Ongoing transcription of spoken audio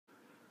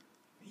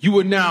You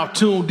are now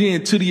tuned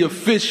in to the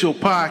official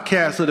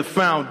podcast of the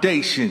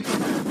foundation.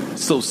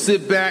 So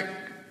sit back,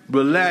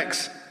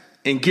 relax,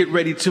 and get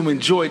ready to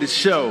enjoy the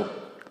show.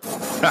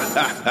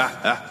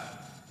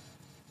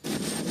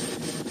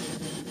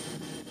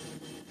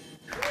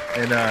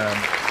 And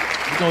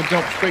we're gonna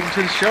jump straight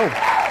into the show.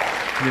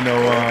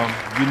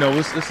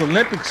 It's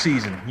Olympic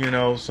season.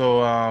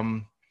 So I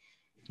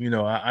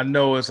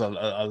know it's a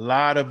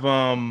lot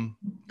of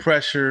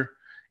pressure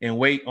and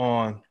weight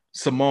on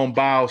Simone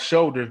Biles'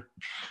 shoulder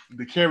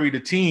to carry the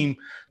team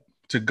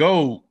to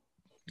gold,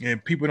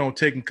 and people don't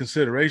take in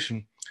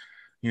consideration,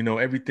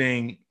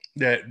 everything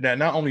that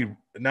not only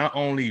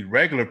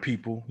regular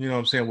people,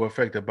 were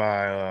affected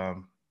by,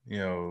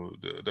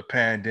 the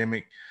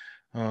pandemic.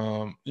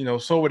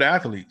 So were the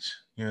athletes,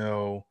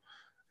 and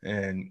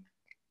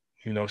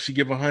she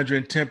gave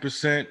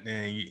 110%,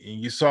 and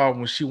you saw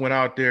when she went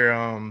out there,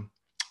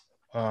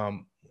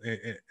 and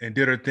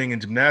did her thing in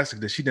gymnastics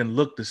that she didn't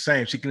look the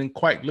same. She didn't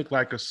quite look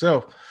like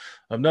herself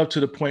enough to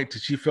the point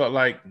that she felt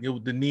like it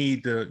was the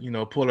need to,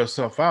 pull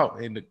herself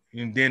out. And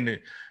then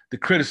the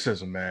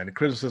criticism, man, the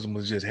criticism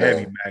was just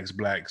heavy, Max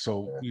Black.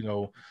 So,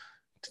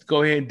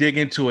 go ahead and dig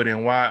into it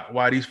and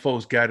why these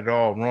folks got it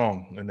all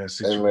wrong in that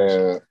situation. Hey,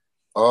 man,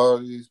 all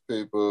these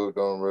people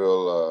don't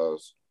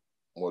realize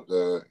what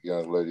that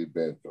young lady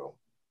been through.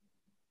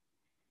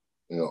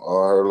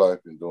 All her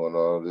life been doing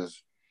all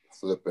this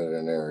flipping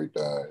and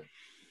everything.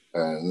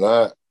 And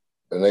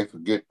they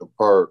forget the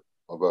part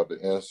about the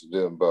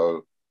incident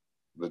about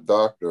the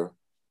doctor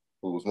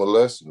who was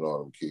molesting all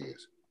them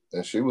kids.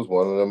 And she was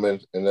one of them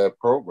in that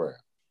program.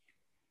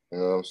 You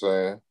know what I'm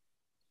saying?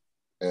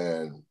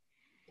 And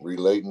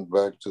relating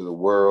back to the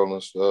world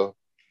and stuff,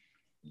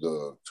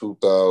 the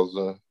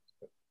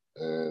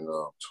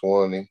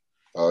 2020,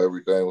 how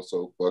everything was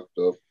so fucked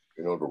up,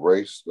 the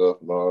race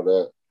stuff and all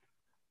that.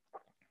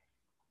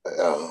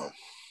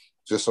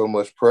 Just so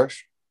much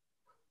pressure.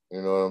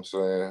 You know what I'm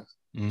saying?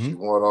 Mm-hmm. She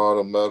won all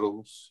the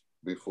medals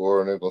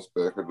before, and they're going to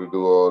expect her to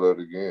do all that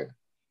again.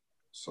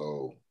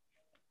 So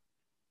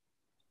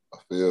I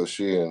feel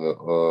she and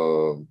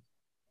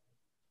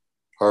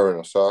her and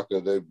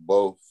Osaka, they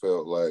both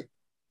felt like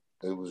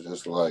it was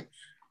just like,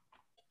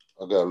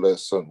 I got to let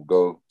something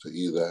go to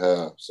either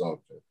have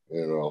something,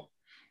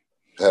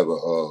 have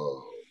a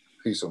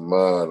peace of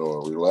mind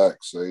or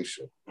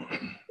relaxation.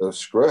 The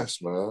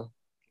stress, man.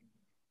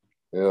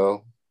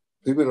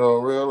 People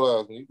don't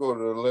realize when you go to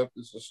the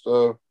Olympics and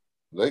stuff,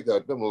 they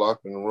got them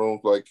locked in the rooms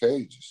like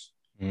cages.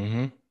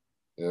 Mm-hmm.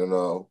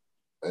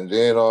 And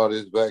then all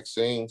this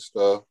vaccine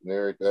stuff and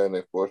everything,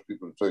 they force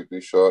people to take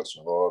these shots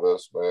and all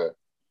that, man.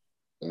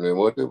 And then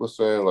what they were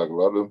saying, like a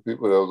lot of them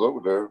people that was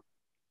over there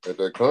at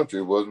that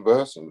country wasn't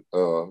vaccinated,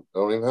 don't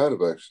even have a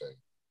vaccine.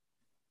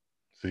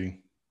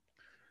 See?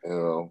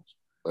 And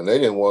they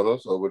didn't want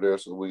us over there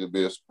so we could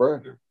be a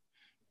spreader.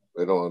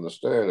 They don't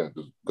understand that.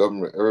 The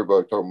government,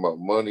 everybody talking about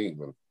money,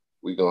 and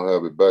we gonna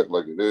have it back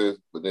like it is.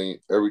 But then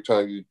every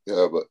time you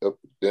have an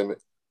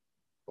epidemic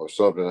or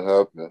something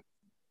happen,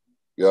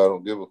 y'all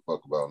don't give a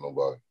fuck about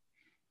nobody.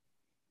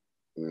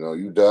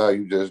 You die,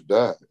 you just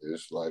die.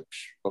 It's like,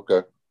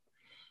 okay,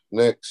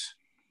 next,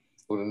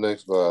 for the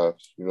next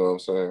vibes. You know what I'm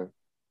saying?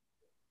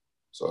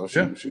 So I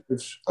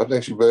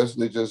think she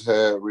basically just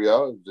had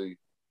reality,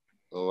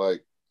 and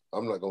like,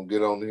 I'm not gonna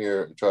get on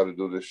here and try to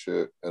do this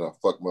shit and I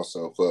fuck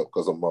myself up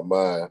because my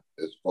mind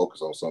is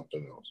focused on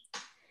something else.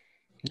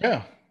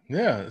 Yeah.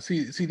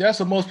 See,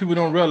 that's what most people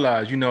don't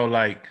realize.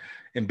 Like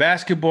in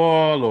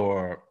basketball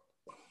or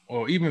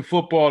even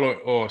football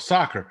or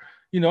soccer.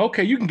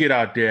 Okay, you can get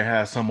out there and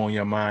have some on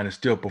your mind and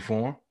still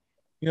perform.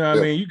 What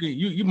I mean?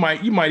 You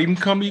might even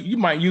you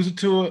might use it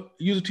to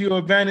your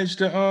advantage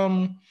to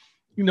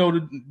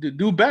to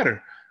do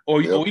better.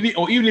 Or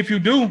even if you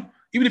do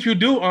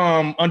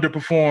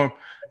underperform,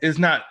 it's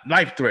not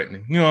life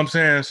threatening. You know what I'm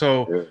saying?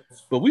 So,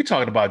 but we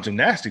talking about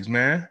gymnastics,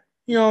 man.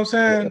 You know what I'm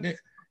saying? Yeah.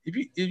 If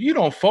you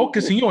don't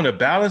focus and you're on the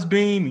balance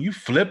beam and you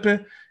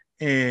flipping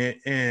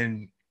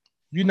and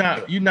you're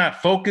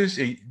not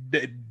focused,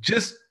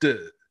 just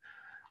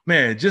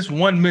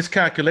one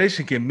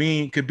miscalculation could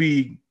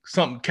be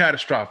something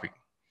catastrophic.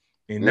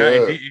 And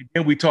then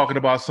we talking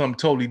about something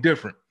totally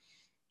different.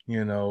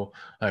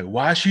 Like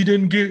why she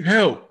didn't get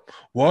help,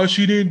 why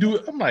she didn't do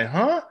it. I'm like,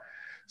 huh?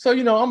 So,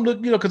 I'm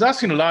looking, because I've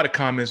seen a lot of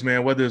comments,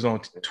 man, whether it's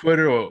on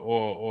Twitter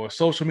or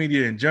social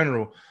media in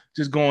general,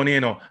 just going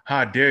in on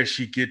how dare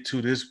she get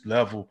to this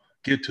level,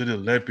 get to the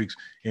Olympics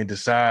and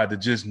decide to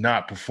just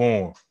not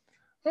perform.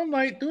 I'm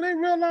like, do they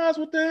realize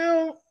what the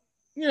hell?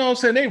 You know what I'm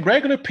saying? They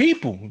regular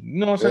people. You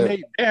know what I'm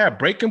saying? They have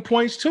breaking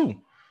points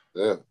too.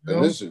 Yeah.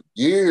 And this is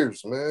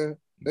years, man.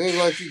 It ain't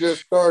like she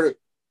just started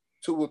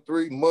 2 or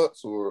 3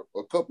 months or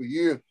a couple of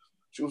years.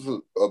 She was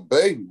a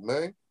baby,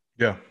 man.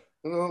 Yeah.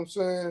 You know what I'm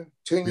saying?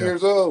 10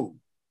 years old.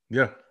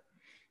 Yeah.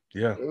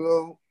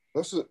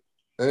 That's it.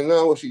 And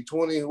now was she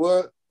 20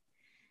 what?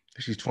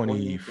 She's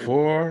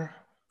 24.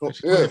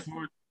 She's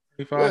 24,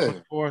 25,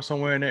 24,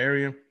 somewhere in the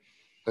area.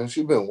 And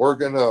she been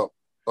working out.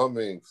 I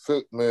mean,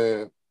 fit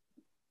man,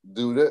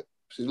 do that.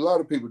 See, a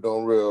lot of people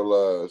don't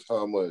realize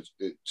how much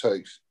it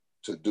takes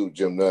to do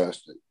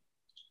gymnastics.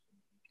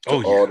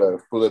 All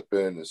that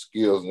flipping and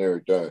skills and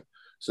everything.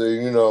 So,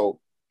 you know,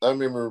 I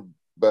remember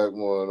back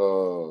when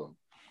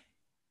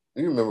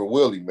you remember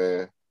Willie,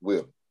 man.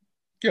 Willie.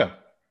 Yeah.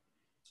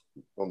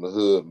 From the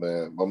hood,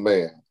 man. My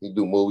man. He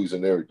do movies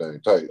and everything.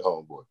 Tight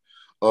homeboy.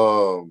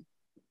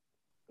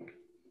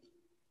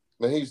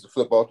 Man, he used to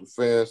flip off the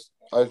fence.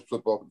 I used to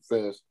flip off the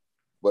fence,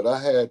 but I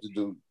had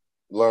to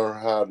learn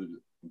how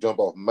to jump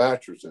off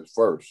mattresses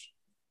first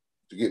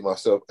to get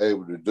myself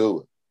able to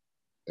do it.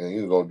 And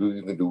you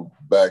can do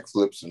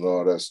backflips and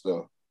all that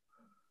stuff.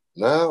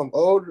 Now I'm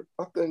older,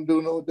 I couldn't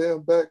do no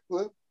damn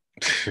backflip.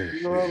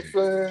 You know what I'm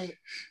saying?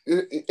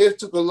 It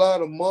took a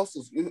lot of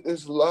muscles.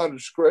 It's a lot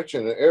of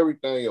stretching and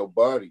everything in your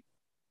body,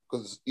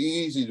 because it's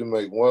easy to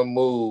make one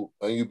move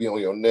and you be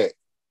on your neck,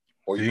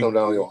 or you come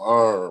down your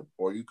arm,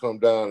 or you come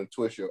down and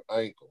twist your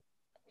ankle.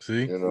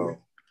 See? You know,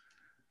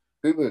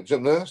 people in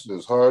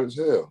gymnastics is hard as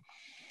hell.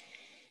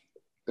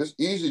 It's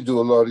easy to do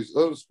a lot of these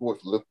other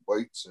sports, lift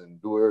weights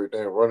and do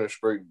everything, running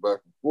straight back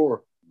and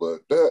forth, but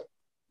that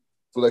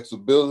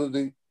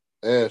flexibility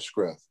and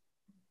strength,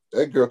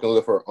 that girl can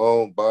lift her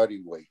own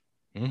body weight.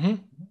 Mm-hmm.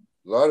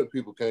 A lot of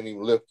people can't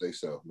even lift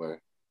themselves, man.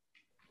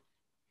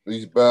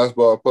 These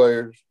basketball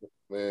players,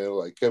 man,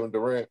 like Kevin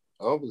Durant,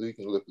 I don't believe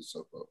he can lift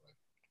himself up,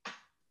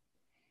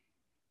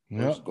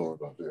 man. What's going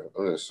on there?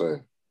 I'm just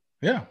saying.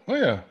 Yeah,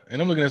 yeah.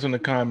 And I'm looking at some of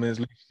the comments.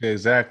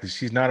 Exactly.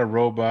 She's not a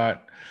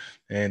robot.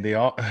 And they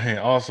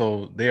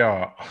also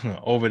are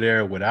over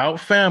there without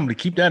family.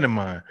 Keep that in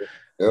mind.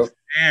 Yep. The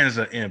stands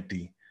are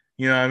empty.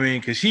 You know what I mean?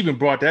 Because she even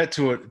brought that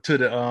to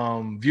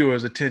the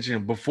viewers'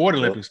 attention before the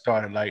Olympics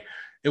started. Like,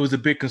 it was a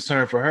big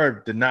concern for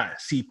her to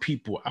not see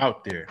people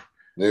out there.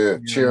 Yeah,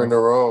 cheering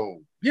her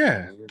on.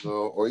 Yeah. You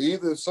know, or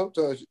either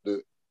sometimes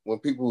when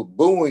people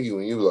booing you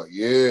and you're like,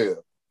 yeah,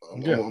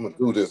 I'm going to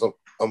do this.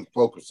 I'm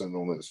focusing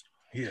on this.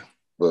 Yeah.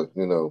 But,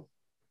 you know,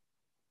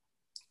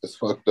 it's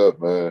fucked up,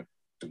 man,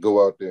 to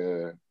go out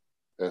there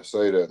and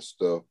say that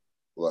stuff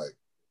like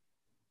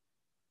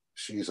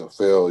she's a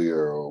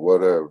failure or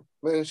whatever.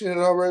 Man, she had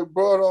already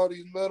brought all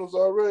these medals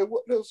already.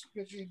 What else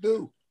can she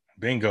do?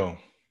 Bingo.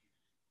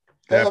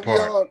 That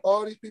part.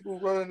 All these people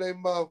running their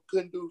mouth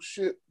couldn't do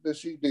shit that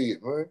she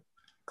did, man.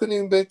 Couldn't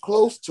even be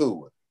close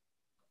to it.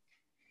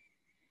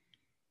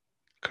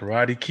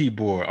 Karate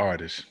keyboard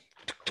artist.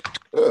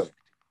 Yeah.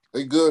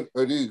 They good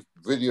at these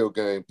video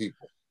game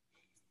people.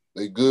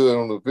 They good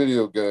on the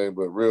video game,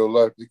 but real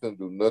life, they couldn't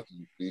do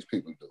nothing these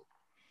people do.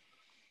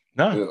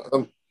 No. You know,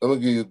 I'm going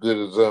to give you a good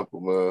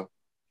example, man.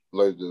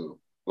 Like the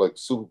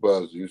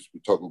supervisors used to be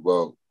talking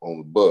about on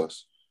the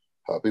bus,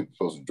 how people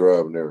supposed to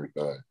drive and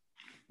everything.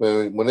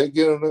 Man, when they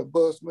get on that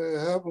bus, man,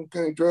 half of them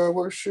can't drive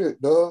worth shit,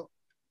 dog.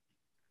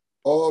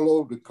 All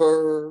over the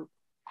curb,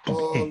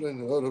 all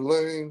in the other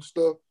lane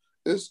stuff.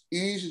 It's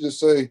easy to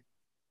say,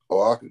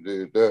 oh, I could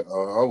do that.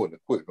 I wouldn't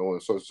have quit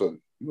knowing so.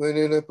 You ain't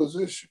in that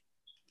position.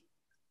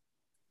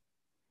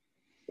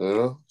 You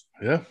know?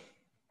 Yeah.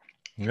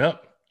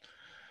 Yep.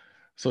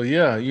 So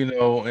yeah, you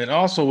know, and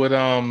also with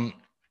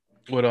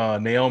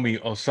Naomi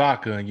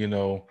Osaka, you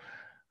know,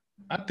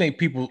 I think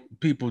people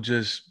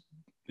just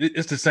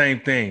it's the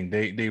same thing.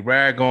 They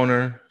rag on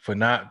her for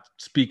not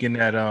speaking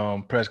at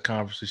press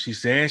conferences.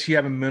 She's saying she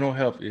having mental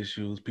health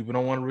issues. People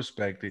don't want to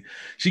respect it.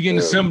 She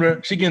getting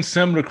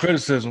similar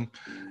criticism,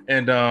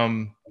 and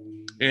I'm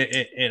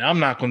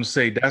not going to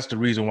say that's the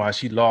reason why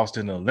she lost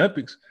in the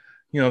Olympics.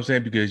 You know what I'm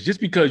saying? Because just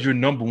because you're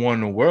number one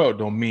in the world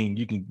don't mean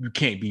you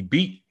can't be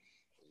beat.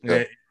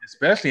 Yep.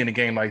 Especially in a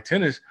game like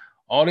tennis,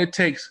 all it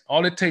takes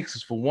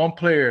is for one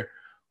player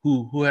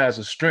who has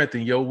a strength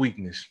in your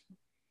weakness.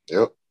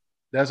 Yep.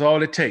 That's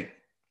all it takes.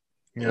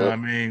 You know what I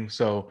mean?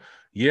 So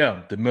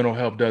yeah, the mental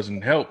health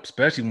doesn't help,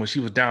 especially when she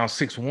was down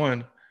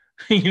 6-1.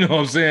 You know what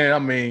I'm saying? I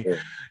mean,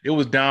 it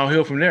was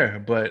downhill from there.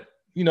 But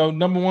you know,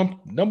 number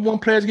one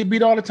players get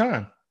beat all the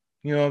time.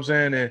 You know what I'm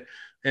saying?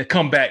 And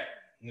come back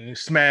and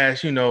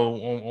smash, you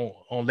know,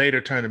 on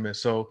later tournaments.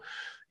 So,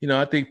 you know,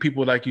 I think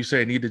people, like you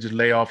say, need to just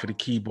lay off of the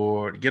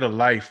keyboard, get a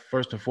life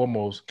first and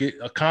foremost,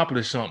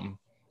 accomplish something.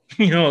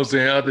 You know what I'm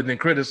saying? Other than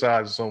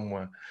criticizing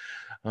someone.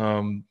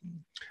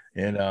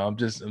 And I'm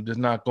just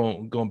not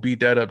going to beat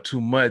that up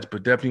too much,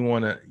 but definitely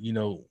want to, you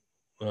know,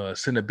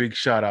 send a big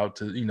shout out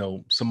to, you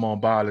know, Simone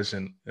Biles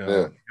and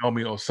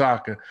Naomi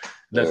Osaka.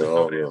 Let them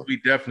know that we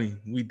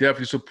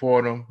definitely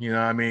support them. You know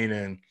what I mean?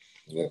 And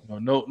you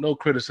know, no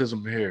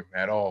criticism here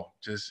at all.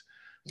 Just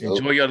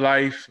enjoy your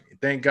life.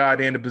 Thank God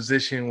they're in a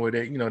position where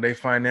they, you know, they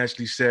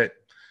financially set,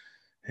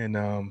 and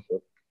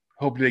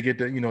hopefully they get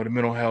the, you know, the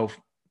mental health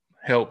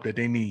help that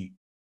they need.